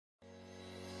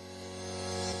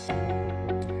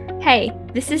Hey,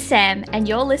 this is Sam, and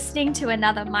you're listening to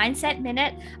another Mindset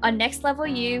Minute on Next Level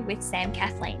You with Sam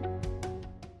Kathleen.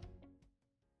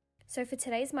 So for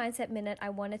today's Mindset Minute,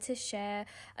 I wanted to share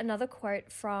another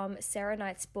quote from Sarah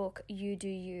Knight's book, You Do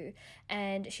You.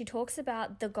 And she talks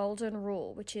about the golden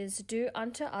rule, which is do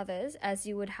unto others as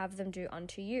you would have them do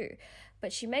unto you.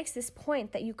 But she makes this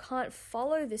point that you can't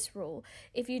follow this rule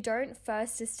if you don't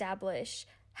first establish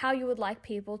how you would like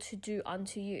people to do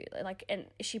unto you. And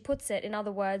she puts it, in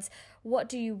other words, what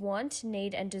do you want,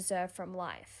 need, and deserve from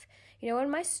life? When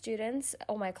my students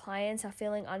or my clients are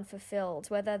feeling unfulfilled,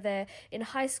 whether they're in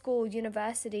high school,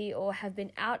 university, or have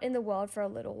been out in the world for a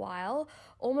little while,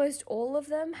 almost all of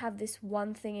them have this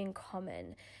one thing in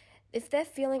common. If they're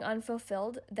feeling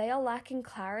unfulfilled, they are lacking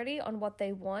clarity on what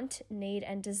they want, need,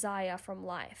 and desire from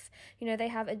life. They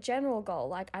have a general goal,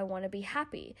 like I want to be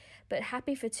happy, but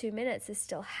happy for 2 minutes is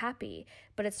still happy,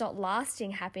 but it's not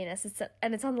lasting happiness,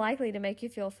 and it's unlikely to make you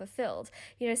feel fulfilled.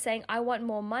 Saying I want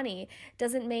more money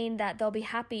doesn't mean that they'll be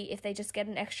happy if they just get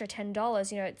an extra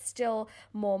 $10. It's still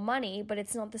more money, but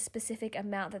it's not the specific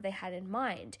amount that they had in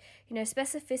mind.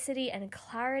 Specificity and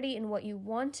clarity in what you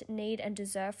want, need, and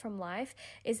deserve from life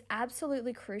is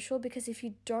absolutely crucial, because if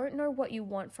you don't know what you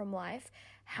want from life,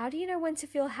 how do you know when to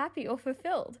feel happy or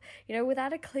fulfilled?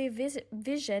 Without a clear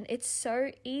vision, it's so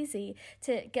easy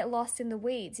to get lost in the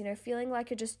weeds, feeling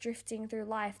like you're just drifting through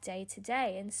life day to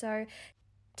day. And so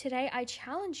today I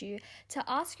challenge you to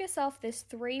ask yourself this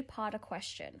 3-parter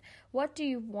question. What do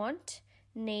you want,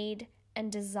 need,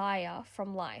 and desire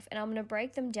from life? And I'm going to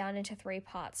break them down into 3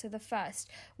 parts. So the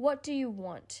first, what do you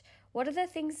want? What are the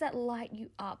things that light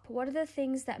you up? What are the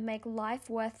things that make life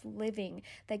worth living,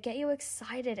 that get you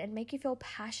excited and make you feel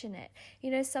passionate?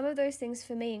 Some of those things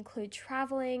for me include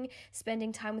traveling,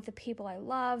 spending time with the people I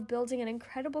love, building an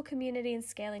incredible community and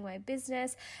scaling my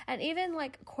business, and even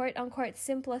quote unquote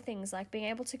simpler things like being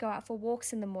able to go out for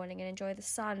walks in the morning and enjoy the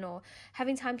sun, or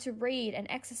having time to read and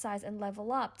exercise and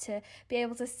level up, to be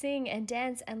able to sing and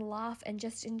dance and laugh and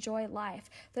just enjoy life.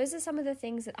 Those are some of the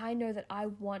things that I know that I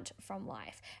want from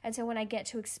life. And so when I get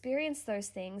to experience those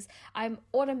things, I'm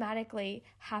automatically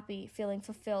happy, feeling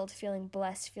fulfilled, feeling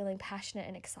blessed, feeling passionate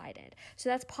and excited. So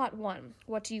that's part 1.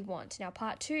 What do you want? Now,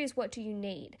 part 2 is what do you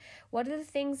need? What are the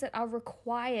things that are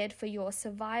required for your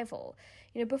survival?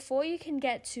 Before you can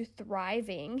get to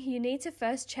thriving, you need to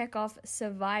first check off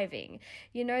surviving.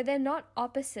 They're not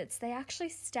opposites. They actually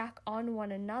stack on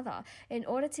one another. In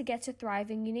order to get to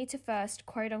thriving, you need to first,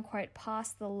 quote unquote,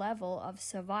 pass the level of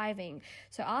surviving.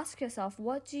 So ask yourself,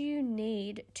 what do you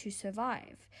need to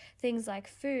survive? Things like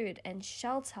food and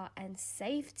shelter and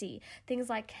safety, things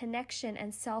like connection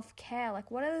and self-care.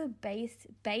 What are the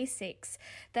basics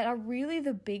that are really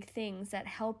the big things that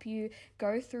help you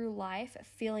go through life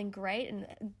feeling great and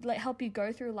help you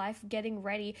go through life getting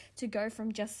ready to go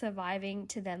from just surviving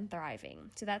to then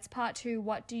thriving? So that's part 2.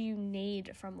 What do you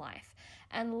need from life?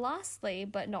 And lastly,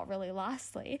 but not really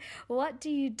lastly, what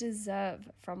do you deserve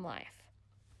from life?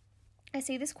 I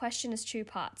see this question as 2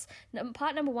 parts.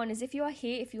 Part number 1 is if you are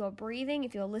here, if you are breathing,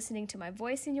 if you're listening to my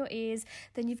voice in your ears,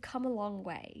 then you've come a long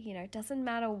way. It doesn't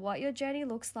matter what your journey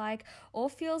looks like or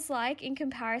feels like in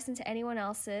comparison to anyone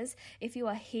else's. If you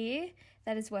are here,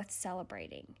 that is worth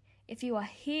celebrating. If you are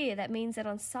here, that means that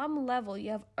on some level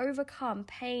you have overcome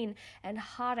pain and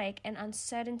heartache and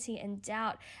uncertainty and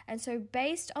doubt. And so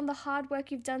based on the hard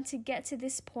work you've done to get to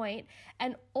this point,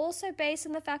 and also based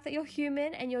on the fact that you're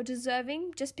human and you're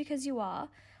deserving just because you are,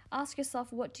 ask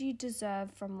yourself, what do you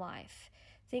deserve from life?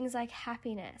 Things like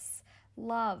happiness,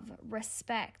 love,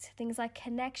 respect, things like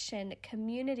connection,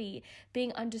 community,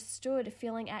 being understood,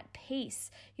 feeling at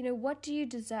peace. What do you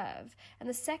deserve? And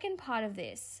the second part of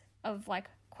this,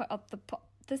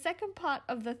 the second part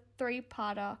of the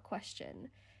 3-parter question.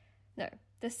 No,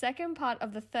 the second part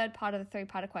of the 3rd part of the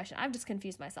 3-parter question. I've just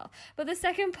confused myself. But the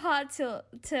second part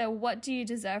to what do you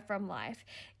deserve from life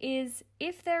is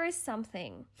if there is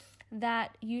something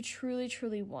that you truly,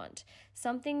 truly want,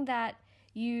 something that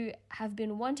you have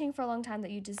been wanting for a long time,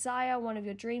 that you desire, one of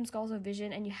your dreams, goals, or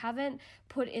vision, and you haven't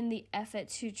put in the effort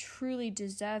to truly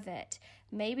deserve it.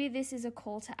 Maybe this is a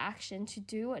call to action to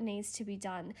do what needs to be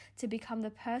done to become the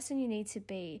person you need to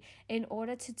be in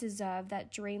order to deserve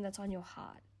that dream that's on your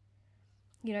heart.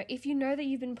 If you know that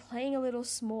you've been playing a little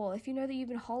small, if you know that you've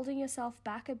been holding yourself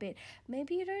back a bit,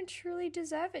 maybe you don't truly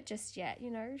deserve it just yet.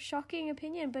 Shocking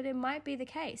opinion, but it might be the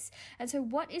case. And so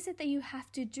what is it that you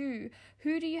have to do?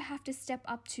 Who do you have to step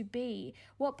up to be?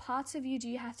 What parts of you do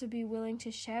you have to be willing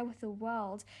to share with the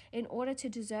world in order to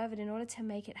deserve it, in order to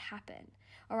make it happen?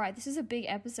 All right, this is a big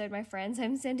episode, my friends.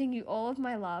 I'm sending you all of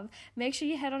my love. Make sure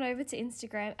you head on over to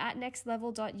Instagram at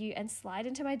nextlevel.you and slide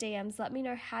into my DMs. Let me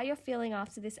know how you're feeling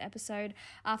after this episode,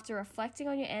 after reflecting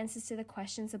on your answers to the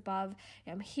questions above.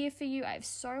 I'm here for you. I have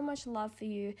so much love for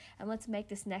you, and let's make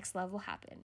this next level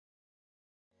happen.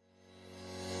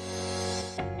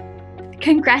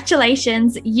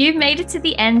 Congratulations, you've made it to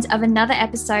the end of another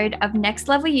episode of Next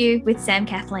Level You with Sam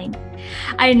Kathleen.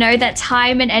 I know that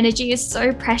time and energy is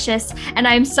so precious, and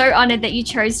I am so honored that you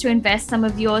chose to invest some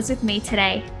of yours with me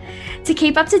today. To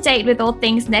keep up to date with all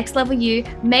things Next Level You,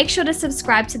 make sure to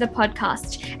subscribe to the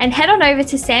podcast and head on over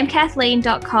to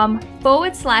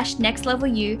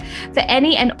samkathleen.com/nextlevelU for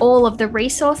any and all of the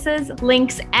resources,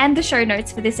 links, and the show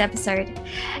notes for this episode.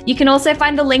 You can also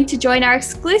find the link to join our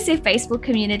exclusive Facebook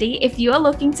community if you are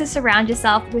looking to surround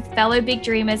yourself with fellow big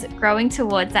dreamers growing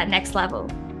towards that next level.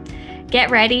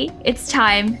 Get ready, it's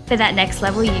time for that next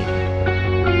level you.